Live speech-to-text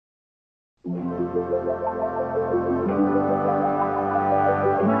I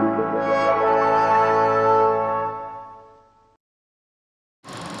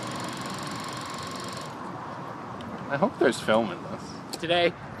hope there's film in this.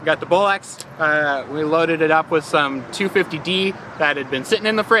 Today, we got the Bolex. We loaded it up with some 250D that had been sitting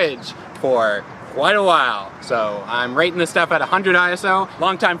in the fridge for quite a while. So I'm rating this stuff at 100 ISO.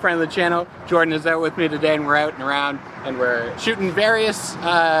 Longtime friend of the channel, Jordan, is out with me today, and we're out and around, and we're shooting various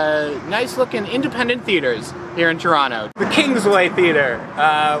nice looking independent theaters here in Toronto. The Kingsway Theater.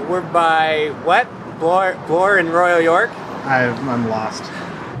 We're by, what? Bloor in Royal York? I'm lost.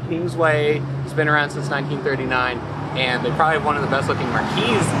 Kingsway has been around since 1939, and they probably have one of the best looking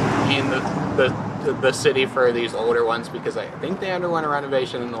marquees in the city for these older ones, because I think they underwent a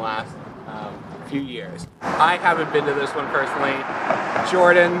renovation in the last few years. I haven't been to this one personally.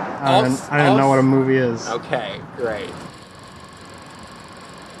 Jordan, I don't know what a movie is. Okay, great.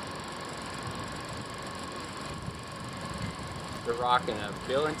 They're rocking a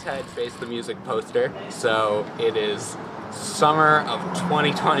Bill and Ted Face the Music poster, so it is summer of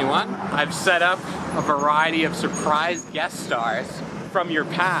 2021. I've set up a variety of surprise guest stars from your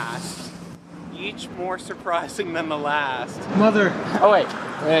past, each more surprising than the last. Mother! Oh wait,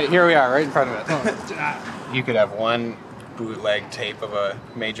 here we are, right in front of us. You could have one bootleg tape of a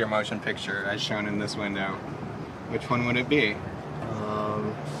major motion picture as shown in this window. Which one would it be?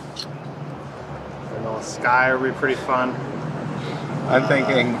 I don't know, Sky would be pretty fun. I'm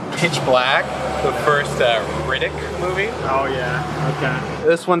thinking Pitch Black, the first Riddick movie. Oh yeah, okay.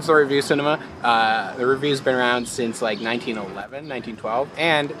 This one's the Review Cinema. The review's been around since like 1911, 1912.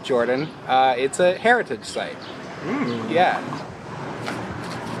 And Jordan, it's a heritage site. Yeah.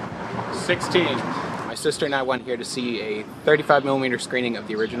 16. My sister and I went here to see a 35mm screening of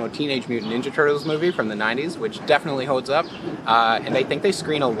the original Teenage Mutant Ninja Turtles movie from the 90s, which definitely holds up. And I think they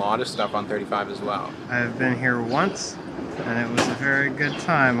screen a lot of stuff on 35 as well. I've been here once, and it was a very good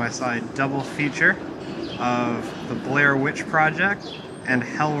time. I saw a double feature of The Blair Witch Project and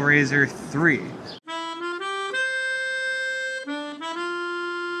Hellraiser 3.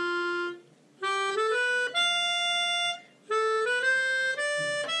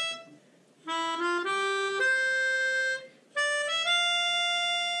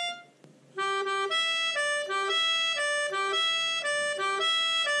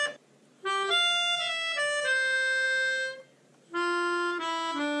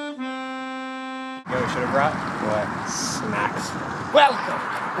 You know what we should have brought? What? Snacks. Welcome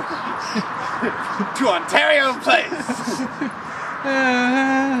to Ontario Place!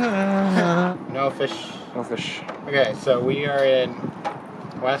 No fish. No fish. Okay, so we are in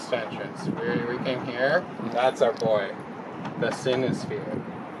West Entrance. We came here. That's our boy, the Cinesphere.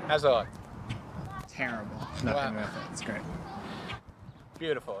 How's it look? Terrible. Wow. Nothing with it. It's great.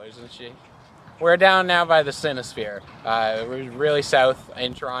 Beautiful, isn't she? We're down now by the Cinesphere. We're really south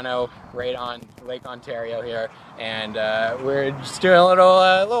in Toronto, right on Lake Ontario here, and we're just doing a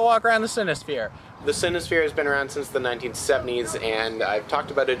little walk around the Cinesphere. The Cinesphere has been around since the 1970s, and I've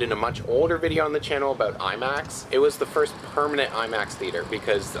talked about it in a much older video on the channel about IMAX. It was the first permanent IMAX theater,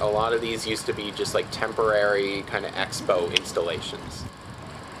 because a lot of these used to be just like temporary kind of expo installations.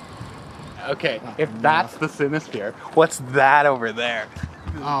 Okay, if that's the Cinesphere, what's that over there?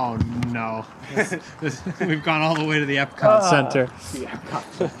 Oh no. We've gone all the way to the Epcot Center. The Epcot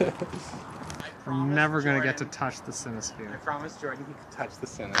Center. We're never going to get to touch the Cinesphere. I promised Jordan he could touch the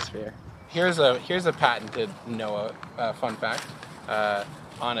Cinesphere. Here's a patented Noah fun fact.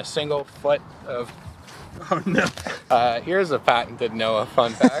 On a single foot of... Oh no. Here's a patented Noah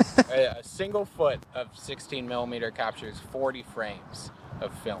fun fact. A single foot of 16mm captures 40 frames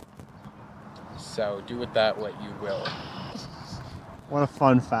of film. So do with that what you will. What a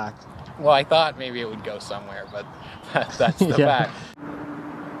fun fact. Well, I thought maybe it would go somewhere, but that's the fact.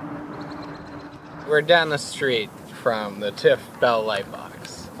 We're down the street from the TIFF Bell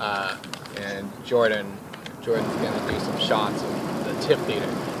Lightbox, and Jordan's gonna do some shots of the TIFF Theater.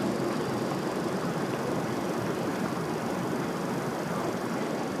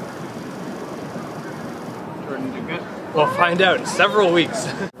 Jordan, do good? We'll find out in several weeks.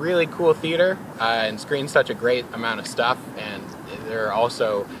 Really cool theater, and screens such a great amount of stuff, and they're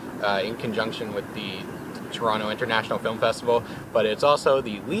also in conjunction with the Toronto International Film Festival, but it's also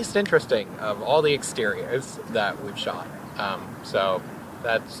the least interesting of all the exteriors that we've shot. So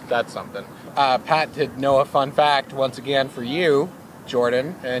that's something. Patented Noah fun fact once again for you,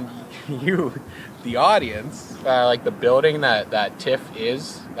 Jordan, and you, the audience. Like the building that TIFF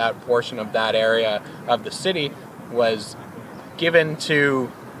is, that portion of that area of the city was given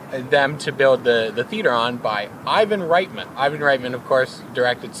to them to build the theater on by Ivan Reitman. Ivan Reitman, of course,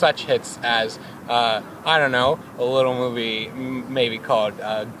 directed such hits as, I don't know, a little movie maybe called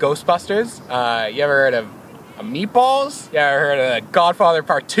Ghostbusters. You ever heard of Meatballs? You ever heard of Godfather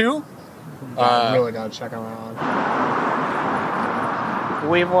Part 2? I really gotta check on that one.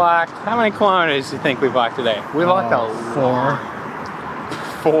 We've walked, how many kilometers do you think we've walked today? We walked a 4.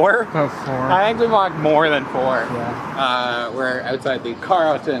 4? About 4. I think we walked more than 4. Yeah. We're outside the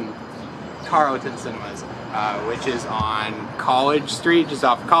Carlton Cinemas, which is on College Street, just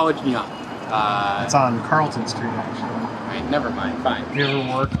off College and Yonge. It's on Carlton Street, actually. Right, never mind, fine. If you ever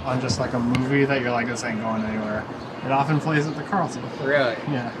work on just like a movie that you're like, this ain't going anywhere, it often plays at the Carlton. Really?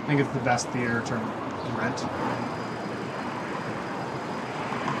 Yeah, I think it's the best theater to rent.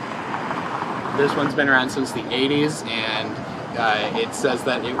 This one's been around since the 80s, and it says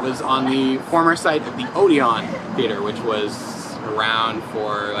that it was on the former site of the Odeon Theater, which was around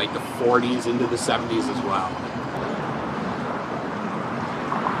for like the 40s into the 70s as well.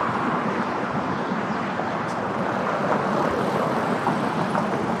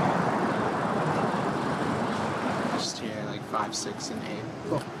 Just here, like 5, 6, and 8.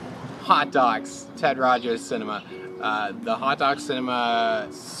 Cool. Hot Dogs, Ted Rogers Cinema. The Hot Dog Cinema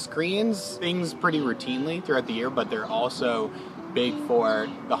screens things pretty routinely throughout the year, but they're also big for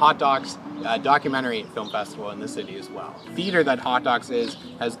the Hot Dogs documentary film festival in the city as well. Theater that Hot Dogs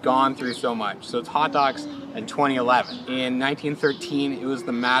has gone through so much. So it's Hot Dogs in 2011. In 1913, it was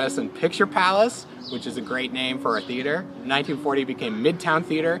the Madison Picture Palace, which is a great name for a theater. In 1940, it became Midtown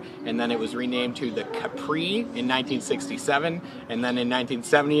Theater, and then it was renamed to the Capri in 1967, and then in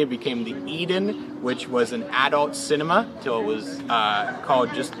 1970, it became the Eden, which was an adult cinema, till it was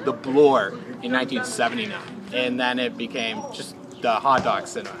called just the Bloor in 1979. And then it became just the Hot Dog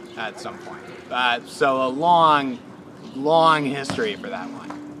Cinema at some point. So a long history for that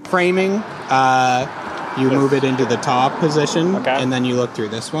one. Framing, you move it into the top position, and then you look through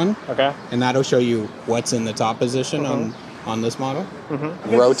this one, and that'll show you what's in the top position on this model.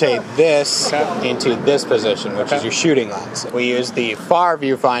 Rotate this into this position, which is your shooting lens. We use the far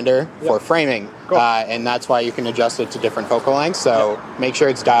viewfinder for framing, and that's why you can adjust it to different focal lengths. So make sure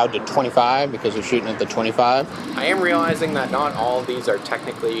it's dialed to 25 because you're shooting at the 25. I am realizing that not all of these are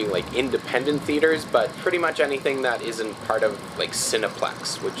technically like independent theaters, but pretty much anything that isn't part of like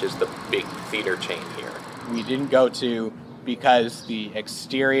Cineplex, which is the big theater chain here. We didn't go to because the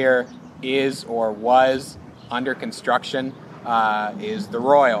exterior is or was under construction is the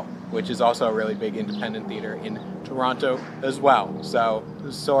Royal, which is also a really big independent theater in Toronto as well. So,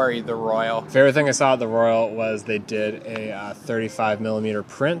 sorry, the Royal. Favorite thing I saw at the Royal was they did a 35mm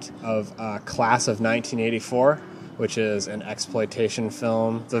print of Class of 1984, which is an exploitation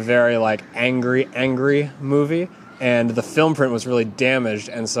film. It's a very like angry movie, and the film print was really damaged,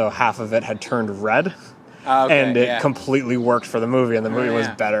 and so half of it had turned red. And it completely worked for the movie, and the movie was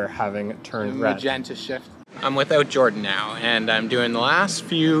better having it turned red. Magenta shift. I'm without Jordan now, and I'm doing the last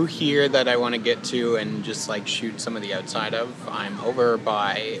few here that I want to get to and just like shoot some of the outside of. I'm over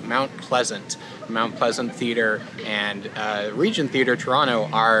by Mount Pleasant Theater and Regent Theater Toronto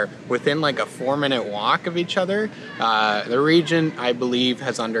are within like a 4-minute walk of each other. The Regent, I believe,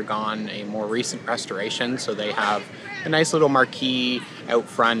 has undergone a more recent restoration, so they have a nice little marquee out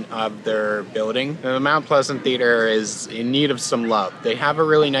front of their building. The Mount Pleasant Theater is in need of some love. They have a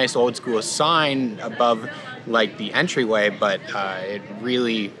really nice old school sign above like the entryway, but it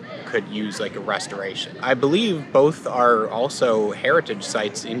really could use like a restoration. I believe both are also heritage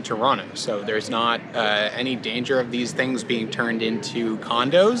sites in Toronto, so there's not any danger of these things being turned into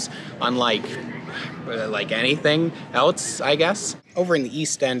condos, unlike like anything else, I guess. Over in the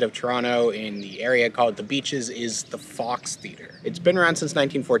east end of Toronto, in the area called the Beaches, is the Fox Theatre. It's been around since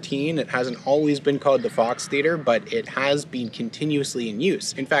 1914. It hasn't always been called the Fox Theatre, but it has been continuously in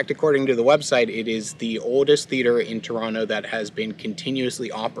use. In fact, according to the website, it is the oldest theatre in Toronto that has been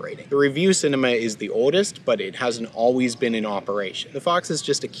continuously operating. The Revue Cinema is the oldest, but it hasn't always been in operation. The Fox is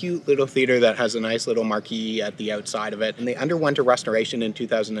just a cute little theatre that has a nice little marquee at the outside of it, and they underwent a restoration in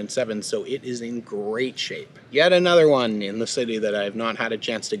 2007, so it is in great shape. Yet another one in the city that I've not had a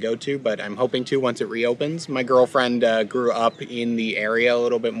chance to go to, but I'm hoping to once it reopens. My girlfriend grew up in the area a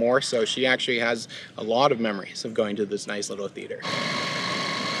little bit more, so she actually has a lot of memories of going to this nice little theater.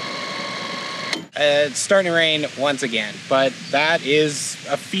 It's starting to rain once again, but that is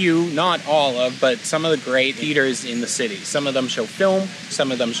a few, not all of, but some of the great theaters in the city. Some of them show film,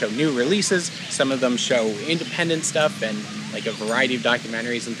 some of them show new releases, some of them show independent stuff and like a variety of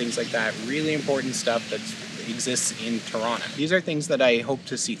documentaries and things like that. Really important stuff that's exists in Toronto. These are things that I hope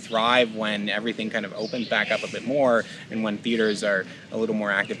to see thrive when everything kind of opens back up a bit more and when theaters are a little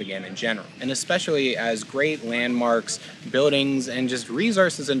more active again in general. And especially as great landmarks, buildings, and just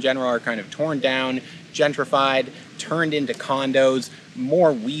resources in general are kind of torn down, gentrified, turned into condos,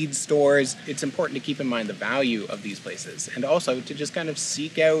 more weed stores. It's important to keep in mind the value of these places, and also to just kind of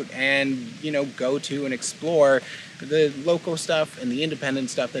seek out and, you know, go to and explore the local stuff and the independent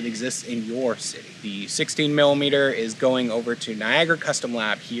stuff that exists in your city. The 16mm is going over to Niagara Custom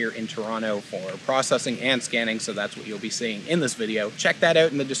Lab here in Toronto for processing and scanning, so that's what you'll be seeing in this video. Check that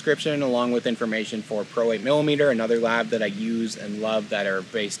out in the description, along with information for Pro 8mm, another lab that I use and love that are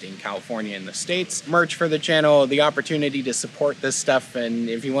based in California in the States. Merch for the channel, the opportunity to support this stuff, and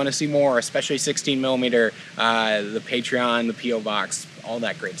if you want to see more, especially 16mm, the Patreon, the P.O. Box, all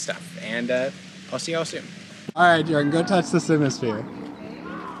that great stuff. And I'll see y'all soon. Alright, Jordan, go touch the Sinisphere.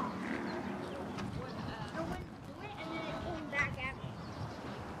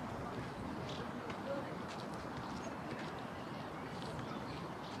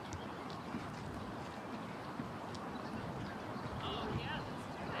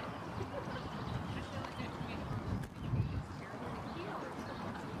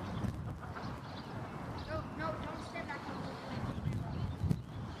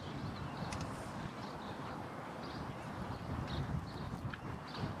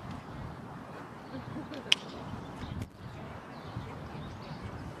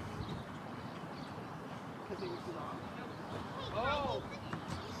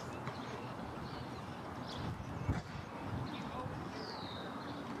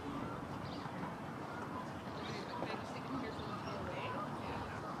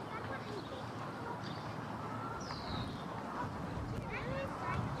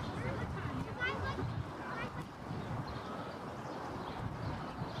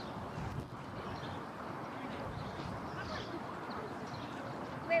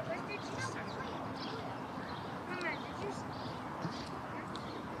 Wait, what did you say? Mama, did you say?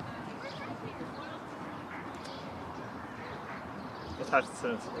 Go touch the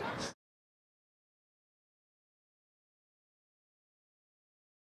Sinisphere.